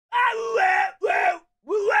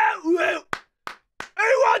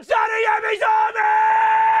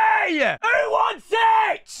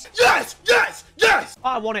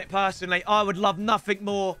I want it personally. I would love nothing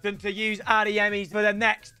more than to use Adeyemi's for the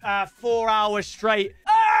next 4 hours straight.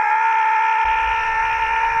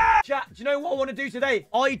 Chat, do you know what I want to do today?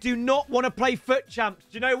 I do not want to play Foot Champs.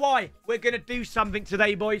 Do you know why? We're going to do something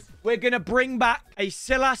today, boys. We're going to bring back a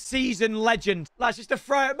Silla season legend. Let's just to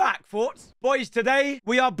throw it back, thoughts. Boys, today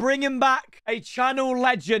we are bringing back a channel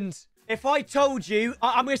legend. If I told you,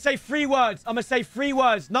 I'm going to say 3 words. I'm going to say 3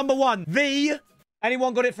 words. Number 1, the...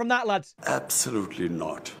 Anyone got it from that, lads? Absolutely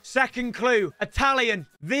not. Second clue, Italian.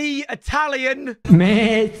 The Italian...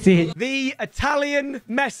 Messi. The Italian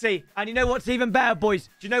Messi. And you know what's even better, boys?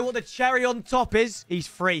 Do you know what the cherry on top is? He's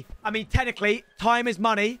free. I mean, technically, time is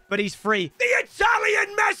money, but he's free. The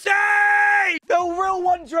Italian Messi! The real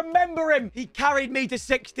ones remember him. He carried me to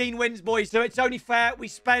 16 wins, boys. So it's only fair we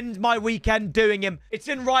spend my weekend doing him. It's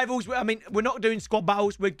in Rivals. I mean, we're not doing squad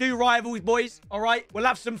battles. We'll do Rivals, boys. All right? We'll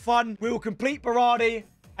have some fun. We will complete Berardi.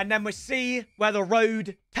 And then we'll see where the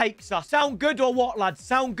road takes us. Sound good or what, lads?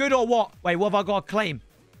 Sound good or what? Wait, what have I got to claim?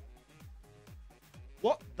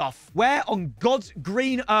 What the where on God's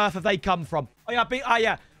green earth have they come from? Oh,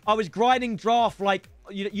 yeah. I was grinding draft like...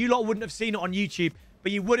 You lot wouldn't have seen it on YouTube,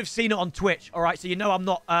 but you would have seen it on Twitch. All right, so you know I'm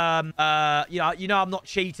not... you know I'm not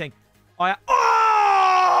cheating. Oh!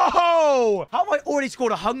 How have I already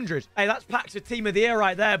scored 100? Hey, that's packs for Team of the Year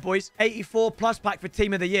right there, boys. 84 plus pack for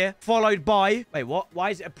Team of the Year. Followed by... Wait, what? Why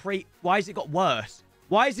is it a pre... Why has it got worse?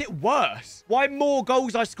 Why is it worse? Why more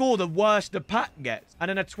goals I score, the worse the pack gets? And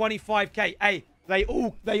then a 25k. Hey, they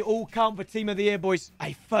all count for Team of the Year, boys.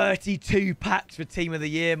 Hey, 32 packs for Team of the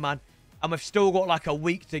Year, man. And we've still got like a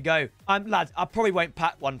week to go. Lads, I probably won't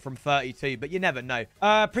pack one from 32, but you never know.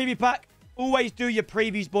 Preview pack. Always do your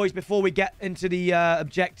previews, boys, before we get into the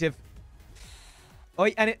objective. Oh,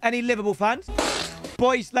 any Liverpool fans?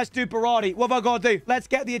 Boys, let's do Berardi. What have I got to do? Let's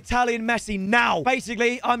get the Italian Messi now.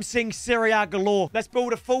 Basically, I'm seeing Serie A galore. Let's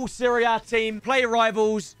build a full Serie A team, play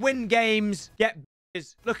Rivals, win games, get...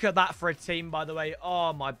 Look at that for a team, by the way.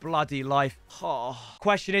 Oh, my bloody life. Oh.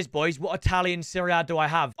 Question is, boys, what Italian Serie A do I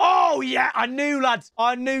have? Oh, yeah, I knew, lads.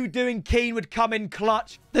 I knew doing Keane would come in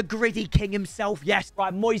clutch. The gritty king himself, yes.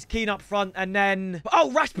 Right, Moise Keane up front, and then... Oh,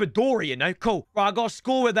 Raspadori, you know. Cool. Right, I got to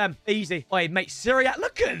score with them. Easy. Wait, mate, Serie A...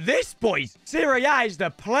 Look at this, boys. Serie A is the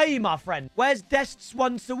play, my friend. Where's Dest's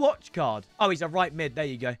one to watch card? Oh, he's a right mid. There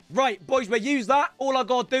you go. Right, boys, we'll use that. All I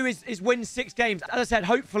got to do is win 6 games. As I said,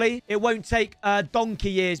 hopefully, it won't take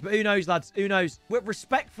donkey years, but who knows, lads? Who knows? With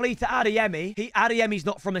respectfully to Adeyemi, Adeyemi's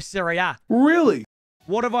not from a Serie A. Really?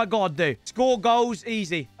 What have I got to do? Score goals,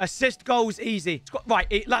 easy. Assist goals, easy.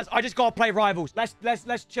 Right, lads, I just got to play Rivals.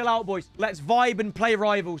 Let's chill out, boys. Let's vibe and play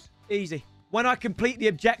Rivals. Easy. When I complete the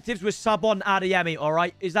objectives, we'll sub on Adeyemi, all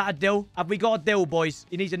right? Is that a deal? Have we got a deal, boys?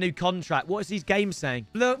 He needs a new contract. What is these games saying?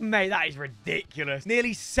 Look, mate, that is ridiculous.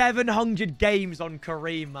 Nearly 700 games on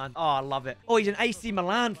Kareem, man. Oh, I love it. Oh, he's an AC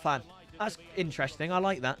Milan fan. That's interesting. I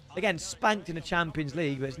like that. Again, spanked in the Champions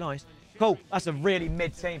League, but it's nice. Cool. That's a really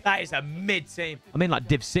mid team. That is a mid team. I'm in like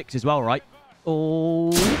Div 6 as well, right?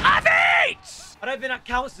 Oh. Avit! I don't think that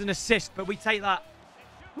counts as an assist, but we take that.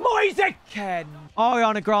 Moise Kean.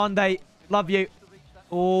 Ariana Grande. Love you.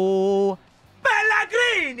 Oh.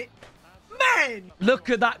 Pellegrini. Man.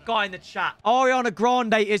 Look at that guy in the chat. Ariana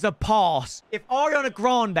Grande is a pass. If Ariana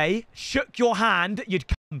Grande shook your hand, you'd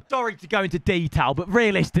come. Sorry to go into detail, but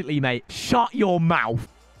realistically, mate, shut your mouth.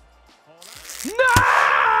 No!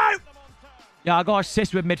 Yeah, I got to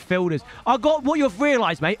assist with midfielders. I got what you've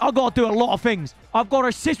realised, mate. I got to do a lot of things. I've got to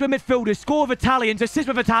assist with midfielders, score with Italians, assist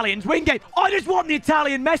with Italians, win game. I just want the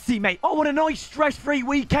Italian Messi, mate. I want a nice stress-free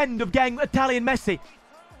weekend of getting Italian Messi.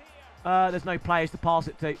 There's no players to pass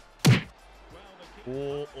it to.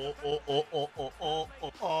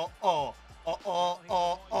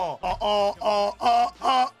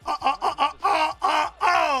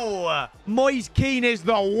 Moise Kean is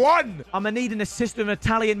the one. I'm going to need an assist with an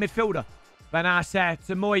Italian midfielder. Benasser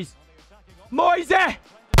to Moise. Moise!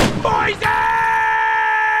 Moise!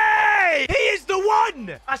 He is the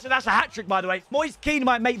one! That's a hat-trick, by the way. Moise Kean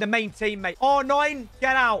might make the main team, mate. R9,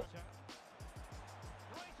 get out.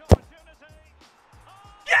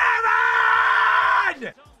 Yeah,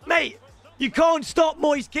 man! Mate, you can't stop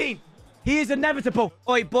Moise Kean. He is inevitable.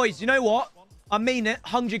 Oi, boys, you know what? I mean it.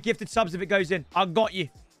 100 gifted subs if it goes in. I got you.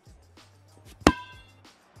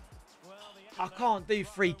 I can't do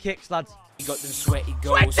free kicks, lads. You got them sweaty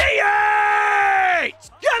goals. 28!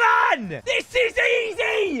 Get on! This is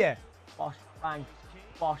easy! Bosh, bang,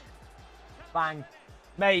 bosh, bang.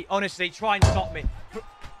 Mate, honestly, try and stop me.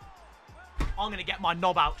 I'm going to get my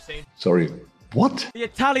knob out soon. Sorry, What? The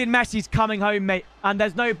Italian Messi's coming home, mate. And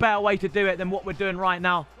there's no better way to do it than what we're doing right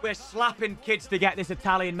now. We're slapping kids to get this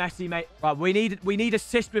Italian Messi, mate. Right, we need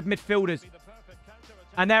assist with midfielders.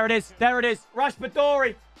 And there it is. There it is.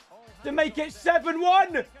 Raspadori to make it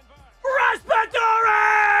 7-1.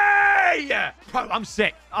 Raspadori! Bro, I'm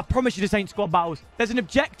sick. I promise you this ain't squad battles. There's an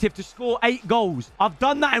objective to score 8 goals. I've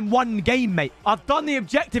done that in 1 game, mate. I've done the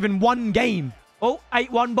objective in 1 game. Oh,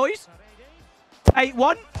 8-1, boys.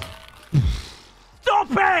 8-1. Stop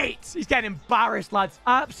it! He's getting embarrassed, lads.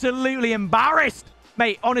 Absolutely embarrassed.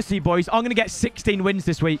 Mate, honestly, boys, I'm going to get 16 wins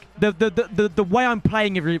this week. The way I'm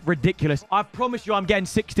playing is ridiculous. I promise you I'm getting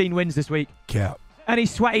 16 wins this week. Cap. Any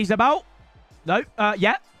sweaties about? No?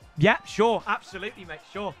 Yeah. Yeah, sure. Absolutely, mate.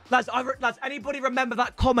 Sure. Lads, anybody remember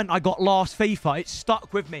that comment I got last FIFA? It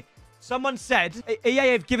stuck with me. Someone said,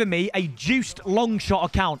 EA have given me a juiced long shot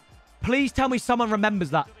account. Please tell me someone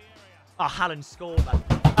remembers that. Oh, Hallen scored that.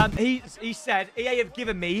 He said, EA have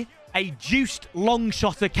given me a juiced long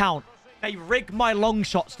shot account. They rig my long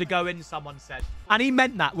shots to go in, someone said. And he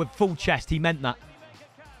meant that with full chest. He meant that.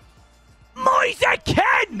 Moise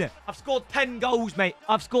Kean! I've scored 10 goals, mate.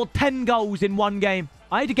 I've scored 10 goals in 1 game.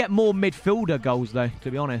 I need to get more midfielder goals, though,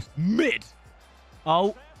 to be honest. Mid.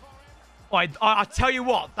 Oh. I tell you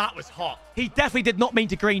what, that was hot. He definitely did not mean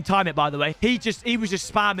to green time it, by the way. He was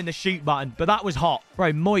just spamming the shoot button, but that was hot.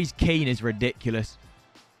 Bro, Moise Kean is ridiculous.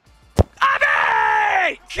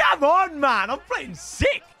 Abby! Come on, man. I'm playing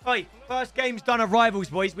sick. Right, first game's done of Rivals,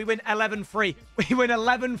 boys. We win 11-3. We win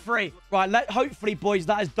 11-3. Right, hopefully, boys,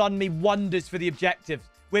 that has done me wonders for the objective.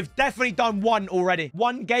 We've definitely done 1 already.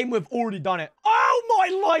 1 game, we've already done it. Oh,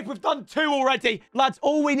 my life, we've done 2 already. Lads,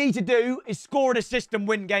 all we need to do is score an assist and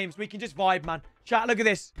win games. We can just vibe, man. Chat, look at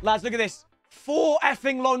this. Lads, look at this. 4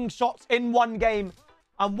 effing long shots in 1 game.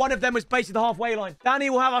 And 1 of them was basically the halfway line. Danny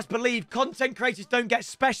will have us believe content creators don't get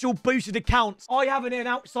special boosted accounts. I haven't hit an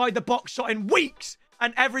outside the box shot in weeks.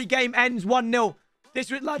 And every game ends 1-0. This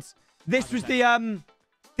was, lads, this was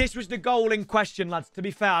the goal in question, lads. To be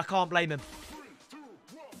fair, I can't blame him.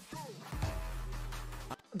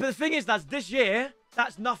 But the thing is, lads, this year,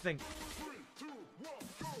 that's nothing.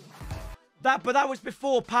 But that was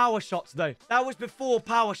before power shots, though. That was before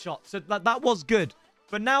power shots. So that was good.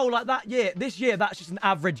 But now, like this year, that's just an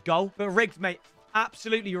average goal. But rigged, mate.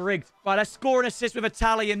 Absolutely rigged. Right, let's score an assist with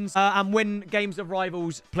Italians and win games of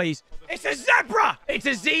Rivals, please. It's a zebra! It's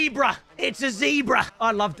a zebra! It's a zebra!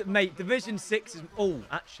 I loved it, mate. Division 6 is... Oh,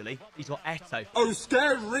 actually, he's got Eto. Oh,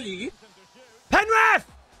 scary!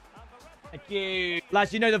 Penrith! Thank you.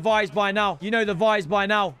 Lads, you know the vibes by now. You know the vibes by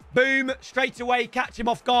now. Boom. Straight away. Catch him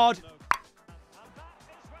off guard.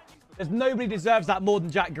 There's nobody deserves that more than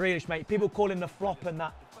Jack Grealish, mate. People call him the flop and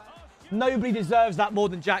that. Nobody deserves that more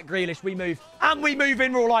than Jack Grealish. We move. And we move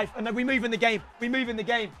in real life. And then we move in the game. We move in the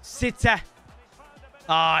game. City.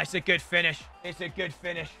 Ah, it's a good finish. It's a good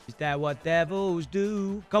finish. Is that what devils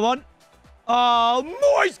do? Come on. Oh,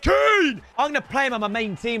 Moise Kean! I'm going to play him on my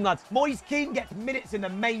main team, lads. Moise Kean gets minutes in the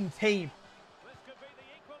main team.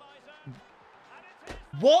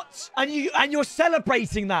 What? And you're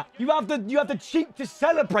celebrating that. You have the cheek to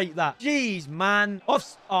celebrate that. Jeez, man.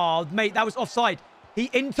 Oh, mate, that was offside. He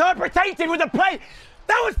interpreted with the play.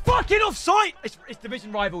 That was fucking offside. It's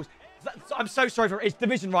division rivals. I'm so sorry for it. It's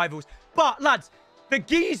division rivals. But, lads, the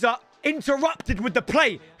geezer interrupted with the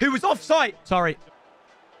play who was offside. Sorry.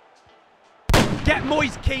 Get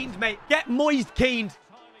Moise Keaned, mate. Get Moise Keaned.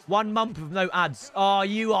 1 month of no ads. Oh,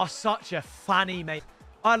 you are such a fanny, mate.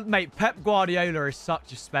 Mate, Pep Guardiola is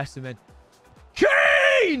such a specimen.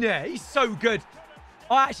 Kean! He's so good.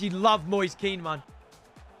 I actually love Moise Kean, man.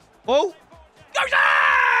 Oh. Goes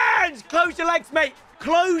in! Close your legs, mate.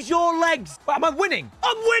 Close your legs. But am I winning?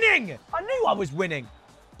 I'm winning. I knew I was winning.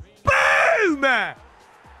 Boom!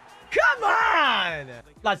 Come on!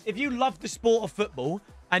 Lads, if you love the sport of football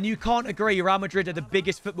and you can't agree Real Madrid are the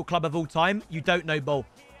biggest football club of all time, you don't know ball.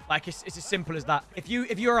 Like, it's as simple as that. If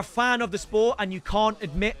you're a fan of the sport and you can't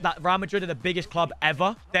admit that Real Madrid are the biggest club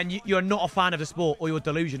ever, then you're not a fan of the sport or you're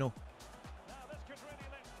delusional.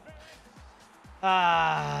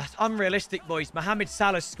 It's unrealistic, boys. Mohamed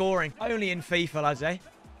Salah's scoring. Only in FIFA, lads, eh?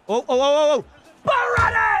 Oh.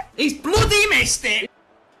 Barrett! He's bloody missed it!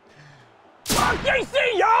 Fucking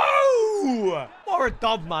see you! What a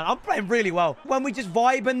dub, man. I'm playing really well. When we just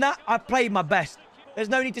vibe and that, I played my best. There's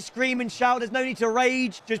no need to scream and shout. There's no need to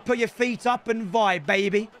rage. Just put your feet up and vibe,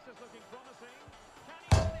 baby.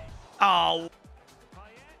 Oh.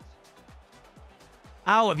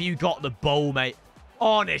 How have you got the ball, mate?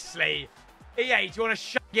 Honestly. EA, do you want to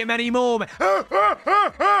shag him anymore, mate?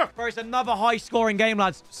 Bro, it's another high-scoring game,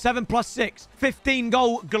 lads. 7 + 6. 15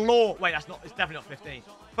 goal galore. Wait, it's definitely not 15.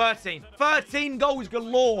 13. 13 goals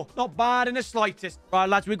galore. Not bad in the slightest. Right,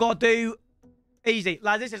 lads, we got to do easy.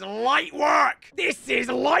 Lads, this is light work. This is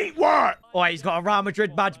light work. Oh, he's got a Real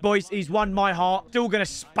Madrid badge, boys. He's won my heart. Still going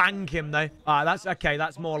to spank him, though. All right, that's okay.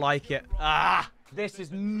 That's more like it. This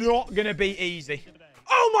is not going to be easy.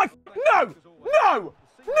 Oh, my... No! No!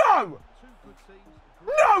 No!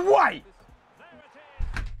 No way!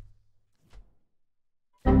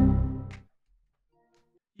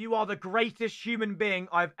 You are the greatest human being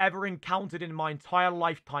I've ever encountered in my entire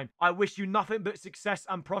lifetime. I wish you nothing but success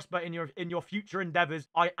and prosper in your future endeavors.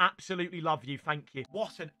 I absolutely love you. Thank you.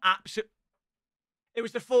 What an absolute... It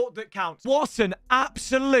was the thought that counts. What an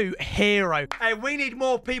absolute hero. Hey, we need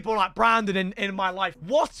more people like Brandon in my life.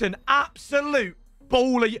 What an absolute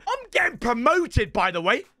baller. I'm getting promoted, by the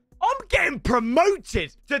way. I'm getting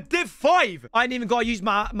promoted to Div 5. I ain't even got to use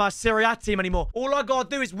my Serie A team anymore. All I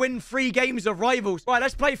got to do is win 3 games of Rivals. Right,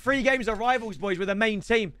 let's play 3 games of Rivals, boys, with the main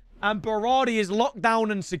team. And Berardi is locked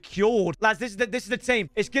down and secured. Lads, this is the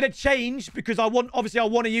team. It's going to change because I want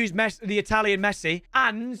to use the Italian Messi.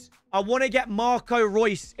 And I want to get Marco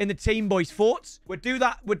Reus in the team, boys. Thoughts? We'll do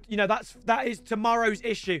that. That is tomorrow's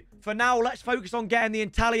issue. For now, let's focus on getting the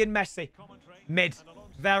Italian Messi. Mid.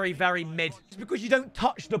 Very, very mid. Just because you don't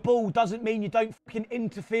touch the ball doesn't mean you don't fucking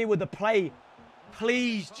interfere with the play.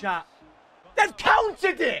 Please, chat. They've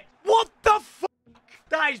countered it! What the fuck?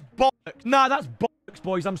 That is bollocks. Nah, that's bollocks,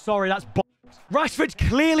 boys. I'm sorry, that's bollocks. Rashford's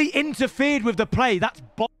clearly interfered with the play. That's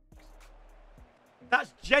bollocks.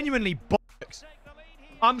 That's genuinely bollocks.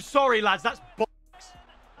 I'm sorry, lads. That's bollocks.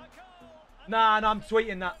 Nah, I'm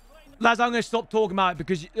tweeting that. Lads, I'm going to stop talking about it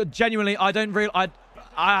because genuinely, I don't really...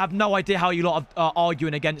 I have no idea how you lot are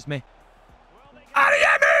arguing against me.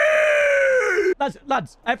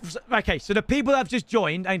 Lads. Okay, so the people that have just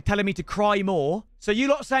joined and telling me to cry more. So you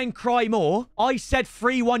lot saying cry more. I said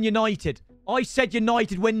 3-1 United. I said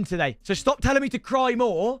United win today. So stop telling me to cry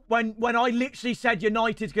more when I literally said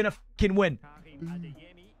United's going to fucking win.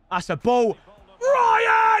 That's a ball.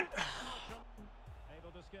 Ryan!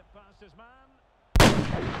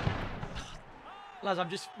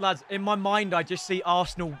 Lads, in my mind, I just see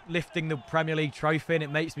Arsenal lifting the Premier League trophy, and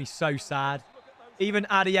it makes me so sad. Even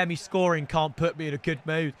Adeyemi scoring can't put me in a good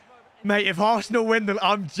mood. Mate, if Arsenal win,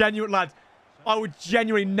 I'm genuine, lads. I would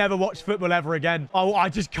genuinely never watch football ever again. Oh, I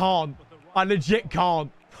just can't. I legit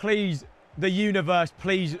can't. Please, the universe,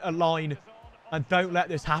 please align. And don't let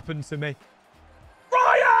this happen to me.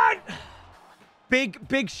 Ryan!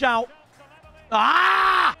 Big shout.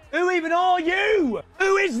 Ah! Who even are you?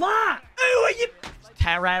 Who is that? Who are you?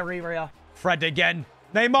 Terraria. Fred again.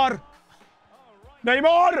 Neymar.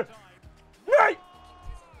 Neymar. Right.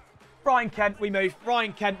 Ryan Kent, we move.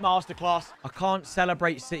 Ryan Kent, masterclass. I can't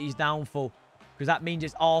celebrate City's downfall because that means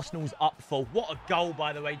it's Arsenal's upfall. What a goal,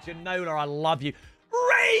 by the way. Ginola, I love you.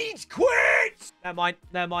 Rage quit!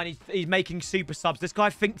 Never mind. He's making super subs. This guy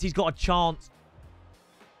thinks he's got a chance.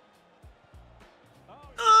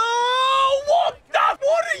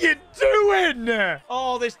 What are you doing?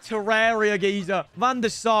 Oh, this Terraria geezer. Van der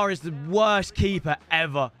Sar is the worst keeper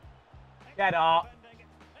ever. Get up.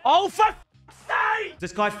 Oh, for sake!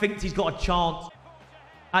 This guy thinks he's got a chance.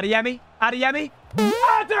 Adeyemi.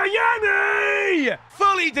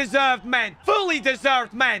 Fully deserved, men. Fully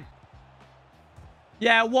deserved, men.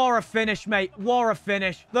 Yeah, what a finish, mate. What a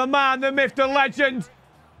finish. The man, the myth, the legend.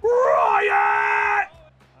 Ryan!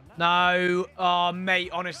 No. Oh, mate,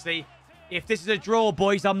 honestly. If this is a draw,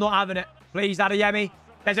 boys, I'm not having it. Please, Adeyemi.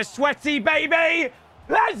 There's a sweaty baby.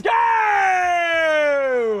 Let's go!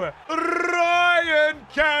 Ryan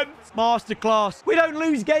Kent. Masterclass. We don't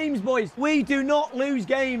lose games, boys. We do not lose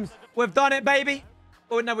games. We've done it, baby.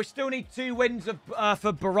 Oh, no, we still need 2 wins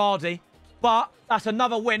for Berardi. But that's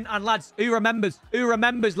another win. And, lads, who remembers? Who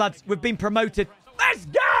remembers, lads? We've been promoted. Let's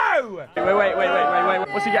go! Wait.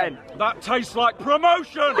 What's he getting? That tastes like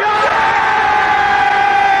promotion!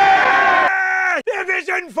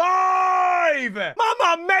 Division 5!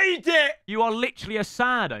 Mama made it! You are literally a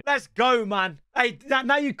sado. Let's go, man. Hey,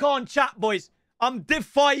 now you can't chat, boys. I'm Div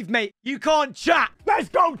 5, mate. You can't chat. Let's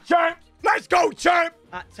go, champ! Let's go, champ!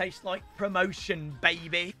 That tastes like promotion,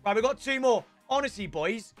 baby. Right, we've got 2 more. Honestly,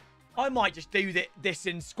 boys, I might just do this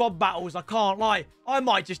in squad battles. I can't lie. I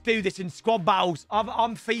might just do this in squad battles.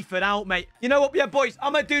 I'm FIFA'd out, mate. You know what? Yeah, boys,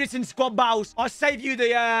 I'm gonna do this in squad battles. I'll save you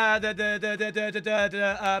I'll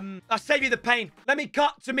save you the pain. Let me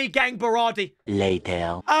cut to me getting Berardi.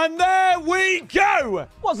 Later. And there we go.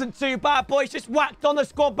 Wasn't too bad, boys. Just whacked on the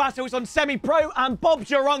squad battles on semi-pro, and Bob's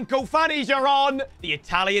your uncle. Fanny's your on. The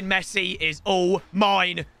Italian Messi is all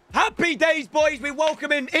mine. Happy days, boys. We're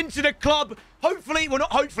welcoming into the club. Hopefully, well,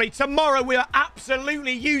 not hopefully, tomorrow we are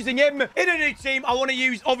absolutely using him in a new team. I want to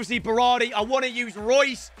use, obviously, Berardi. I want to use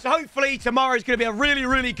Royce. So hopefully, tomorrow is going to be a really,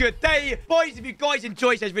 really good day. Boys, if you guys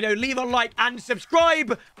enjoyed this video, leave a like and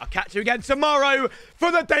subscribe. I'll catch you again tomorrow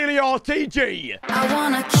for the Daily RTG. I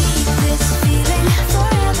wanna keep this feeling forever.